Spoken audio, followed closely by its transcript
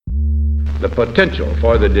the potential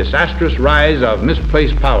for the disastrous rise of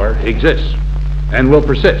misplaced power exists and will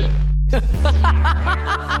persist.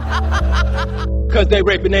 Because they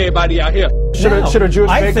raping everybody out here. Should a Jewish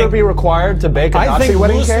baker be required to bake a Nazi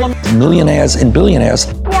wedding cake? Millionaires and billionaires.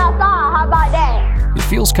 How about that? It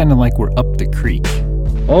feels kind of like we're up the creek.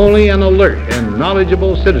 Only an alert and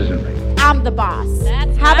knowledgeable citizenry. I'm the boss.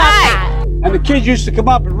 How about that? And the kids used to come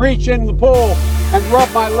up and reach in the pool and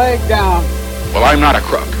rub my leg down. Well, I'm not a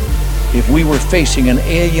crook. If we were facing an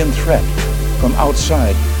alien threat from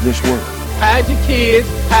outside this world. Hide your kids,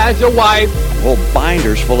 hide your wife. Whole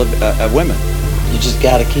binders full of women. You just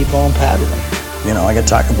gotta keep on paddling. You know, I got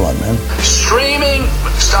taco blood, man. Streaming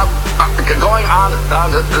stuff going on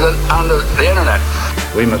the internet.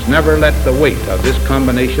 We must never let the weight of this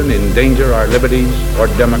combination endanger our liberties or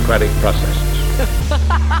democratic processes.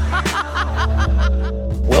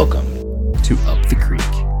 Welcome to Up the Creek.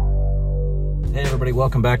 Hey everybody,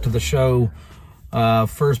 welcome back to the show.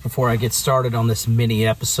 First, before I get started on this mini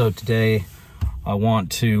episode today, I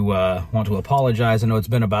want to apologize. I know it's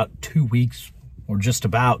been about 2 weeks, or just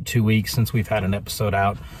about 2 weeks, since we've had an episode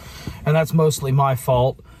out, and that's mostly my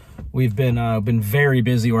fault. We've been very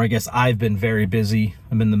busy, or I guess I've been very busy.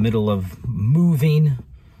 I'm in the middle of moving,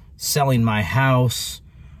 selling my house.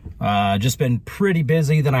 Just been pretty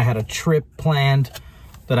busy. Then I had a trip planned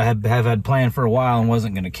that I have had planned for a while and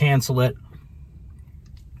wasn't going to cancel it.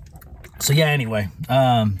 So yeah, anyway,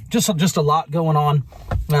 just a lot going on.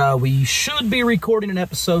 We should be recording an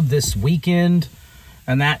episode this weekend,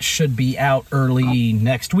 and that should be out early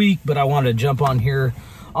next week, but I wanted to jump on here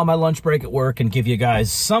on my lunch break at work and give you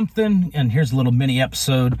guys something. And here's a little mini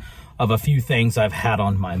episode of a few things I've had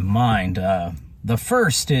on my mind. The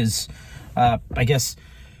first is, I guess,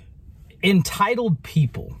 entitled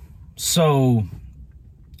people. So,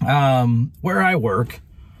 where I work,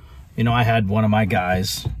 you know, I had one of my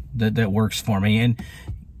guys that works for me, and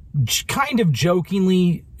kind of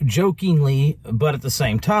jokingly, but at the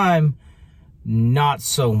same time, not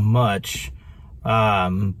so much.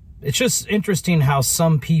 It's just interesting how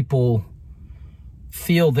some people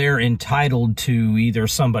feel they're entitled to either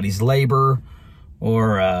somebody's labor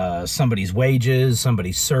or somebody's wages,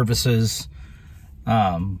 somebody's services.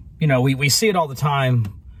 You know, we see it all the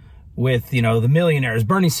time with, you know, the millionaires,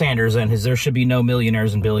 Bernie Sanders and his there should be no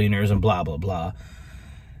millionaires and billionaires and blah, blah, blah.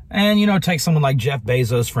 And, you know, take someone like Jeff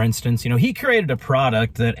Bezos, for instance. You know, he created a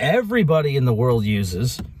product that everybody in the world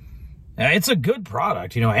uses. It's a good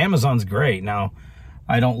product. You know, Amazon's great. Now,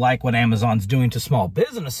 I don't like what Amazon's doing to small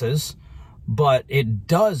businesses, but it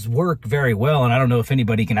does work very well, and I don't know if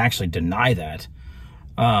anybody can actually deny that.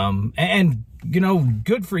 And you know,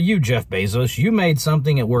 good for you, Jeff Bezos. You made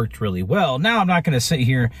something that worked really well. Now, I'm not going to sit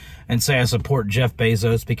here and say I support Jeff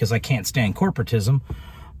Bezos because I can't stand corporatism,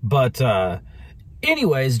 but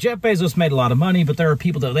anyways, Jeff Bezos made a lot of money, but there are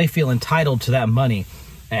people that they feel entitled to that money,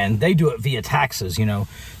 and they do it via taxes. You know,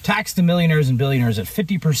 tax the millionaires and billionaires at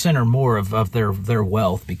 50% or more of their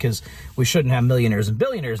wealth, because we shouldn't have millionaires and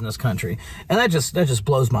billionaires in this country. And that just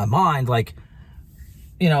blows my mind. Like,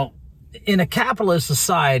 you know, in a capitalist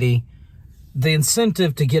society, the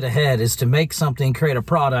incentive to get ahead is to make something, create a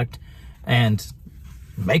product, and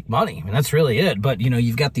make money. I mean, that's really it. But, you know,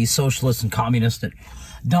 you've got these socialists and communists that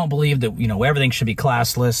don't believe that, you know, everything should be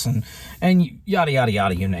classless and yada, yada,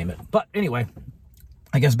 yada, you name it. But anyway,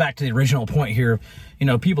 I guess back to the original point here, you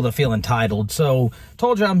know, people that feel entitled. So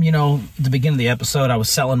told you I'm, you know, at the beginning of the episode, I was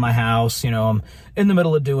selling my house. You know, I'm in the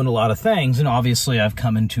middle of doing a lot of things. And obviously I've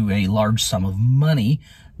come into a large sum of money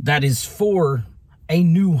that is for a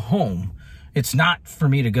new home. It's not for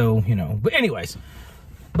me to go, you know, but anyways,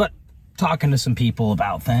 but talking to some people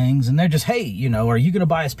about things, and they're just, hey, you know, are you going to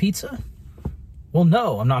buy us pizza? Well,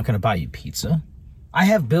 no, I'm not going to buy you pizza. I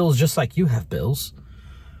have bills just like you have bills.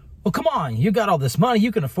 Well, come on, you got all this money,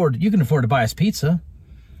 you can afford to buy us pizza.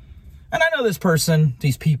 And I know this person,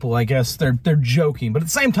 these people, I guess they're joking, but at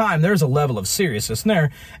the same time, there's a level of seriousness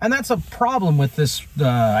there, and that's a problem with this.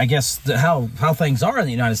 I guess how things are in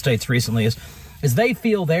the United States recently is they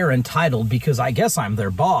feel they're entitled because I guess I'm their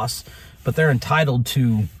boss, but they're entitled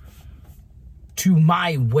to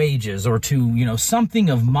my wages or to, you know, something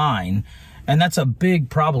of mine, and that's a big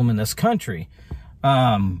problem in this country.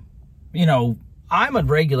 You know, I'm a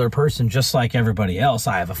regular person just like everybody else.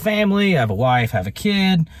 I have a family, I have a wife, I have a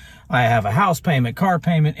kid, I have a house payment, car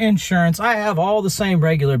payment, insurance. I have all the same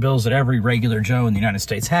regular bills that every regular Joe in the United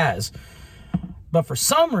States has. But for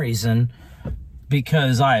some reason,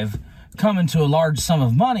 because I've come into a large sum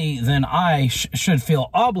of money, then I should feel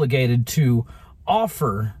obligated to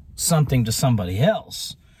offer something to somebody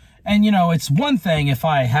else. And, you know, it's one thing if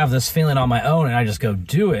I have this feeling on my own and I just go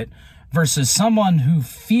do it, versus someone who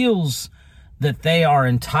feels that they are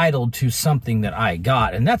entitled to something that I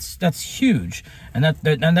got. And that's huge. And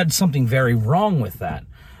that's something very wrong with that.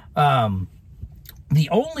 The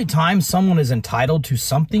only time someone is entitled to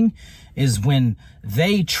something is when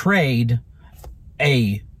they trade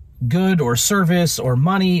a good or service or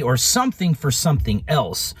money or something for something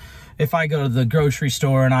else. If I go to the grocery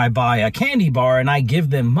store and I buy a candy bar and I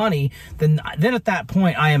give them money, then at that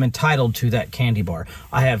point I am entitled to that candy bar.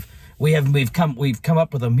 We've come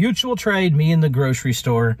up with a mutual trade, me and the grocery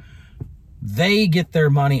store. They get their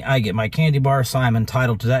money, I get my candy bar, so I'm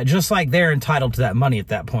entitled to that, just like they're entitled to that money at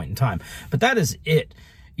that point in time. But that is it.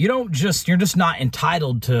 You're just not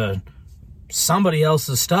entitled to somebody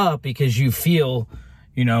else's stuff because you feel,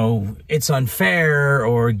 it's unfair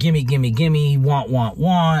or gimme,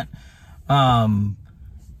 want.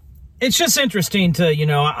 It's just interesting to,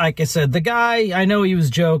 like I said, the guy, I know he was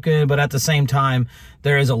joking, but at the same time,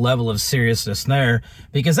 there is a level of seriousness there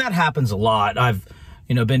because that happens a lot. I've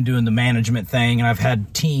been doing the management thing, and I've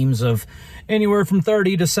had teams of anywhere from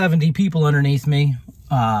 30 to 70 people underneath me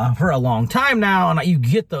for a long time now, and you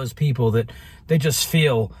get those people that they just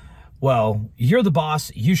feel, well, you're the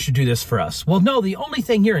boss, you should do this for us. Well, no, the only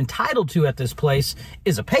thing you're entitled to at this place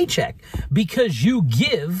is a paycheck because you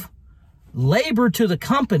give labor to the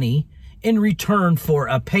company in return for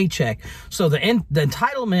a paycheck. So the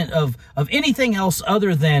entitlement of anything else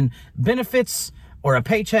other than benefits or a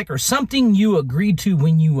paycheck or something you agreed to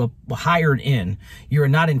when you were hired in, you're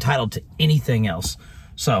not entitled to anything else.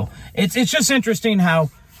 So it's just interesting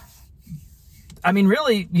how,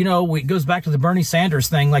 really, it goes back to the Bernie Sanders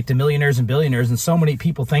thing, like the millionaires and billionaires, and so many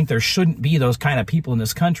people think there shouldn't be those kind of people in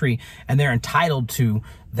this country, and they're entitled to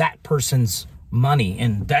that person's money.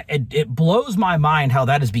 And that it blows my mind how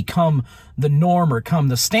that has become the norm or come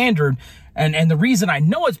the standard. And the reason I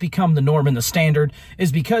know it's become the norm and the standard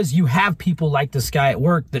is because you have people like this guy at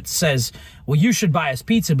work that says, well, you should buy us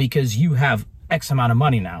pizza because you have X amount of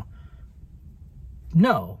money now.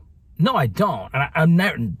 No, I don't. And I'm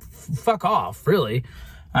never, fuck off, really.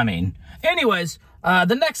 Anyways,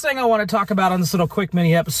 the next thing I want to talk about on this little quick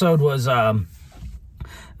mini episode was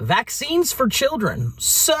vaccines for children.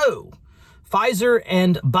 So, Pfizer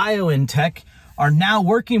and BioNTech are now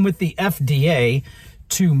working with the FDA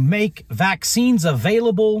to make vaccines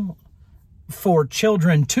available for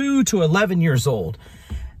children 2 to 11 years old.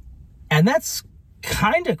 And that's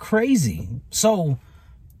kind of crazy. So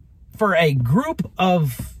for a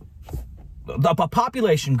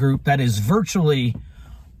population group that is virtually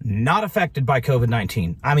not affected by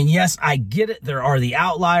COVID-19. Yes, I get it. There are the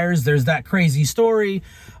outliers. There's that crazy story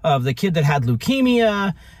of the kid that had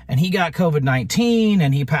leukemia and he got COVID-19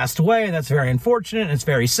 and he passed away. That's very unfortunate and it's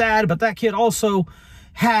very sad. But that kid also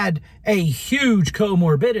had a huge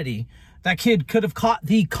comorbidity. That kid could have caught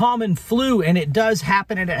the common flu, and it does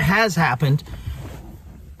happen, and it has happened,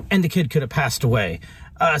 and the kid could have passed away.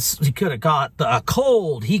 He could have got a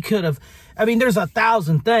cold. He could have, there's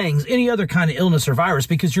 1,000 things, any other kind of illness or virus,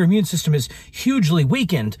 because your immune system is hugely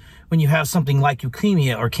weakened when you have something like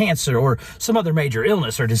leukemia or cancer or some other major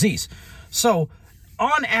illness or disease. So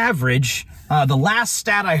on average, the last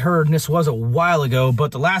stat I heard, and this was a while ago,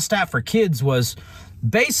 but the last stat for kids was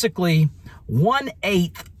basically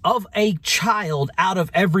 1/8 of a child out of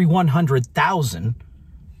every 100,000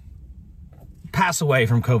 pass away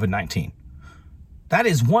from COVID-19. That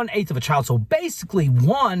is 1/8 of a child. So basically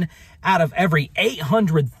 1 out of every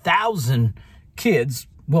 800,000 kids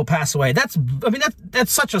will pass away. That's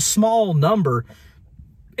such a small number.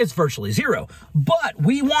 It's virtually zero. But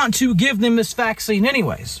we want to give them this vaccine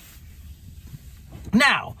anyways.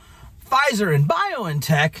 Now, Pfizer and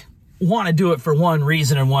BioNTech want to do it for one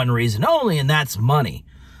reason and one reason only, and that's money.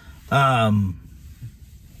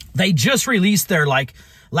 They just released their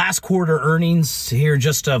last quarter earnings here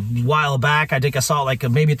just a while back. I think I saw it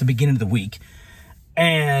maybe at the beginning of the week.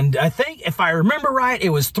 And I think, if I remember right, it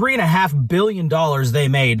was $3.5 billion they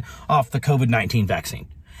made off the COVID-19 vaccine.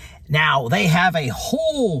 Now, they have a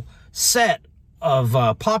whole set of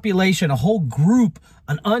population, a whole group,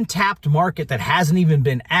 an untapped market that hasn't even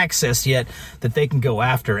been accessed yet that they can go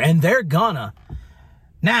after. And they're gonna.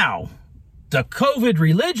 Now, the COVID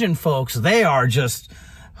religion folks, they are just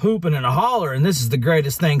hooping and a holler, and this is the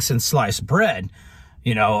greatest thing since sliced bread.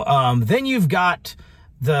 Then you've got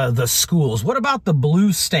the schools. What about the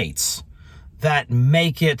blue states that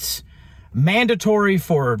make it mandatory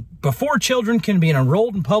for before children can be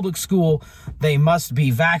enrolled in public school, they must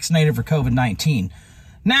be vaccinated for COVID-19?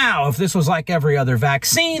 Now, if this was like every other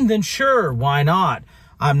vaccine, then sure, why not?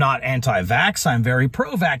 I'm not anti-vax. I'm very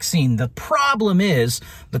pro-vaccine. The problem is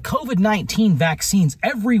the COVID-19 vaccines,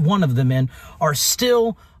 every one of them they're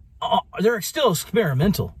still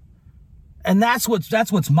experimental. And that's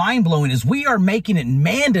what's mind-blowing is we are making it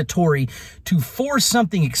mandatory to force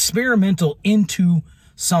something experimental into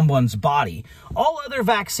someone's body. All other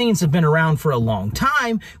vaccines have been around for a long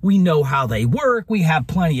time. We know how they work. We have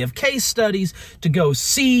plenty of case studies to go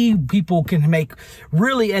see. People can make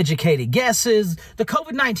really educated guesses. The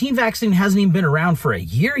COVID-19 vaccine hasn't even been around for a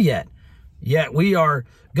year yet. Yet we are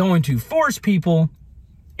going to force people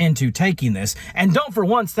into taking this. And don't for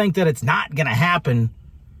once think that it's not going to happen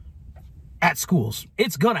at schools.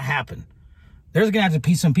 It's going to happen. There's going to have to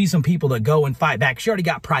be some people that go and fight back. You already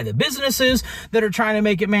got private businesses that are trying to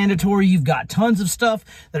make it mandatory. You've got tons of stuff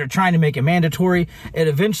that are trying to make it mandatory. And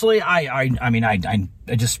eventually, I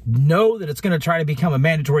just know that it's going to try to become a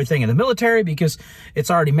mandatory thing in the military because it's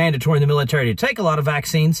already mandatory in the military to take a lot of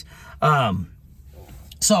vaccines.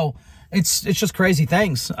 So it's just crazy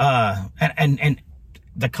things. And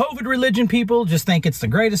the COVID religion people just think it's the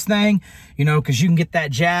greatest thing, you know, because you can get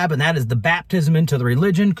that jab and that is the baptism into the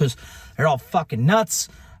religion because they're all fucking nuts.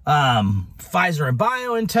 Pfizer and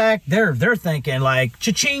BioNTech, they're thinking like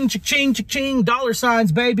cha-ching, cha-ching, cha-ching, dollar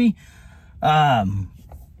signs, baby. And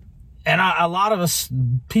a lot of us,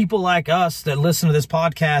 people like us that listen to this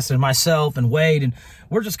podcast and myself and Wade, and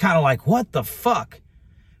we're just kind of like, what the fuck?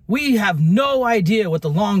 We have no idea what the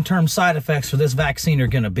long-term side effects for this vaccine are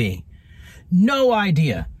going to be. No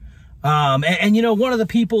idea. And you know, one of the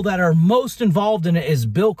people that are most involved in it is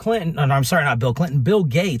Bill Clinton. And I'm sorry, not Bill Clinton, Bill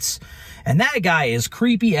Gates. And that guy is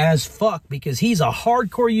creepy as fuck because he's a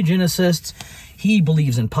hardcore eugenicist. He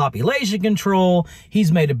believes in population control.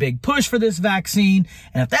 He's made a big push for this vaccine.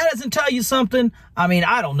 And if that doesn't tell you something, I mean,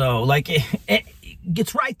 I don't know. Like,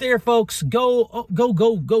 it's right there, folks. Go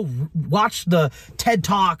watch the TED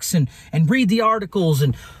Talks and read the articles.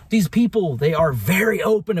 And these people, they are very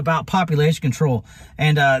open about population control.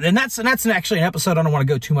 And that's actually an episode. I don't want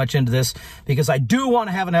to go too much into this because I do want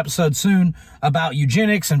to have an episode soon about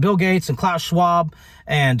eugenics and Bill Gates and Klaus Schwab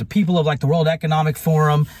and people of like the World Economic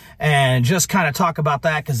Forum and just kind of talk about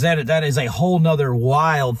that because that is a whole nother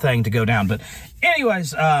wild thing to go down. But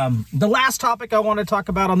anyways, the last topic I want to talk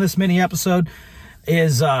about on this mini episode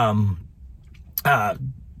is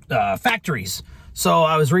factories. So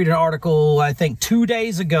I was reading an article, I think 2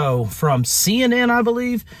 days ago from CNN, I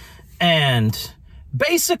believe, and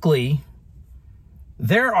basically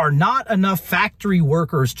there are not enough factory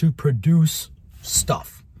workers to produce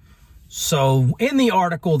stuff. So in the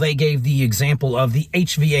article, they gave the example of the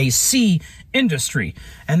HVAC industry,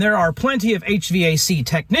 and there are plenty of HVAC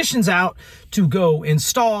technicians out to go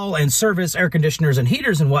install and service air conditioners and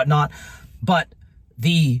heaters and whatnot, but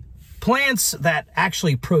the plants that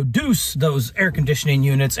actually produce those air conditioning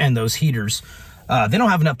units and those heaters, they don't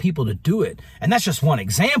have enough people to do it. And that's just one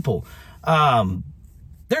example.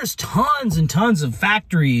 There's tons and tons of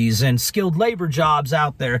factories and skilled labor jobs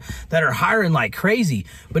out there that are hiring like crazy,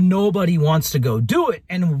 but nobody wants to go do it.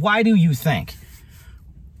 And why do you think?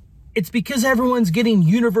 It's because everyone's getting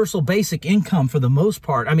universal basic income for the most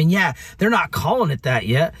part. I mean, yeah, they're not calling it that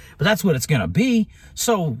yet, but that's what it's going to be.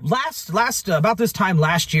 So about this time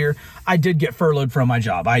last year, I did get furloughed from my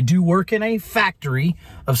job. I do work in a factory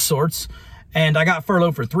of sorts, and I got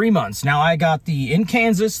furloughed for 3 months. Now I got in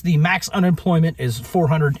Kansas, the max unemployment is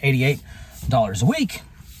 $488 a week.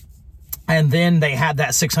 And then they had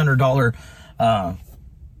that $600,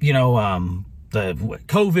 the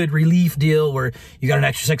COVID relief deal where you got an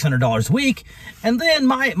extra $600 a week. And then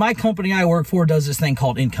my company I work for does this thing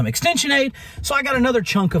called Income Extension Aid. So I got another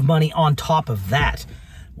chunk of money on top of that.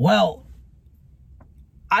 Well,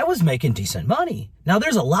 I was making decent money. Now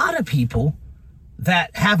there's a lot of people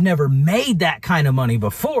that have never made that kind of money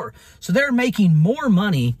before. So they're making more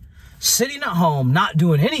money sitting at home, not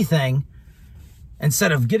doing anything,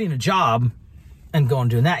 instead of getting a job and going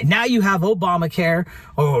and doing that. Now you have Obamacare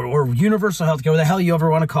or universal health care, whatever the hell you ever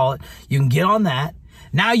want to call it. You can get on that.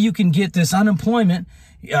 Now you can get this unemployment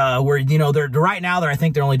where, you know, they're right now, I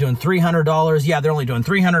think they're only doing $300. Yeah, they're only doing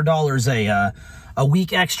 $300 a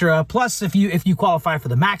week extra. Plus, if you qualify for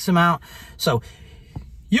the max amount. So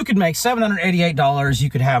you could make $788. You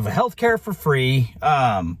could have health care for free.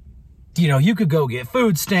 You could go get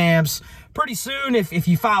food stamps. Pretty soon, if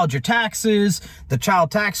you filed your taxes, the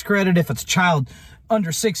child tax credit, if it's a child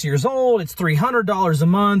under 6 years old, it's $300 a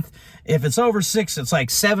month. If it's over 6, it's like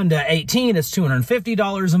 7 to 18, it's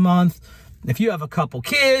 $250 a month. If you have a couple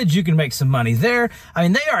kids, you can make some money there. I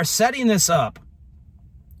mean, they are setting this up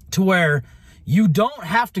to where you don't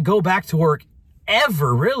have to go back to work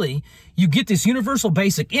ever, really. You get this universal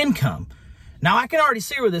basic income. Now, I can already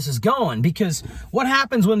see where this is going because what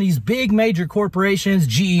happens when these big major corporations,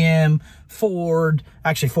 GM, Ford.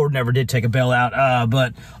 Actually, Ford never did take a bailout,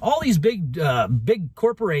 but all these big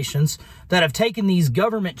corporations that have taken these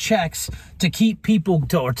government checks to keep people,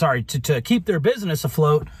 to keep their business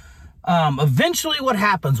afloat. Eventually what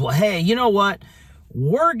happens? Well, hey, you know what?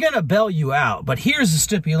 We're going to bail you out, but here's the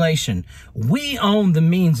stipulation. We own the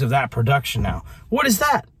means of that production now. What is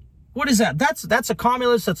that? What is that? That's a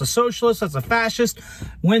communist, that's a socialist, that's a fascist.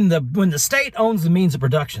 When the state owns the means of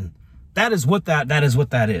production. That is what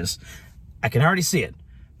that is. I can already see it.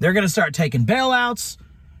 They're going to start taking bailouts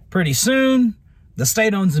pretty soon. The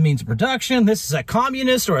state owns the means of production. This is a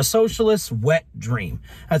communist or a socialist wet dream.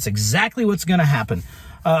 That's exactly what's going to happen.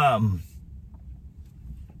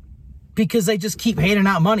 Because they just keep handing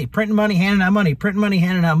out money, printing money, handing out money, printing money,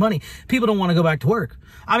 handing out money. People don't want to go back to work.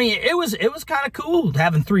 I mean, it was kind of cool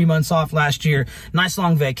having 3 months off last year. Nice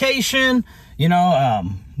long vacation,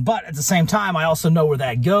 but at the same time, I also know where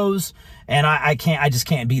that goes. And I just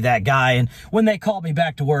can't be that guy. And when they called me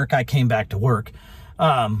back to work, I came back to work.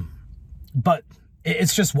 But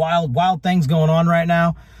it's just wild things going on right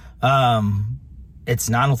now. I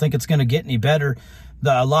don't think it's going to get any better.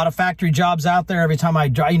 A lot of factory jobs out there. Every time I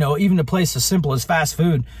drive, even a place as simple as fast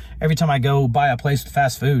food, every time I go buy a place with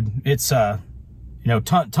fast food, it's,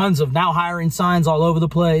 tons of now hiring signs all over the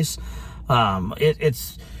place.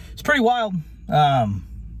 It's pretty wild.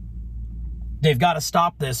 They've got to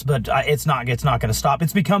stop this, but it's not going to stop.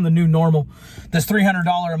 It's become the new normal. This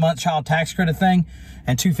 $300 a month child tax credit thing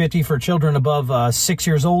and $250 for children above 6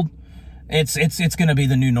 years old. It's going to be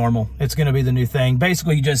the new normal. It's going to be the new thing.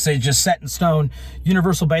 Basically, it's just set in stone,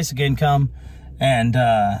 universal basic income. And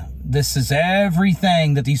this is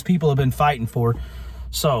everything that these people have been fighting for.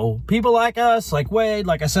 So people like us, like Wade,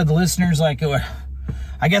 like I said, the listeners, I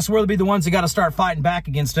guess we'll be the ones that got to start fighting back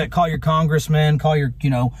against it. Call your congressmen, call your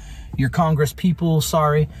Congress people,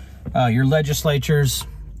 your legislatures,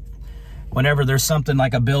 whenever there's something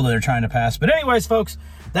like a bill that they're trying to pass. But anyways, folks,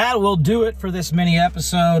 that will do it for this mini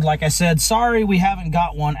episode. Like I said, sorry we haven't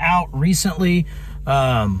got one out recently.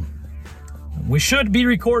 We should be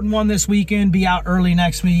recording one this weekend, be out early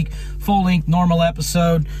next week, full-length, normal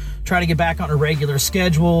episode. Try to get back on a regular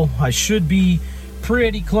schedule. I should be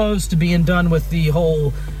pretty close to being done with the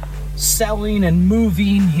whole selling and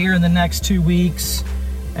moving here in the next 2 weeks.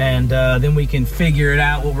 And then we can figure it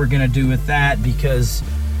out what we're going to do with that, because,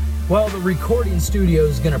 well, the recording studio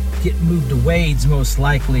is going to get moved to Wade's most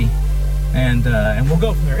likely, and we'll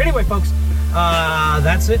go from there. Anyway, folks,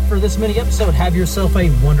 that's it for this mini episode. Have yourself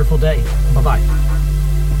a wonderful day. Bye-bye.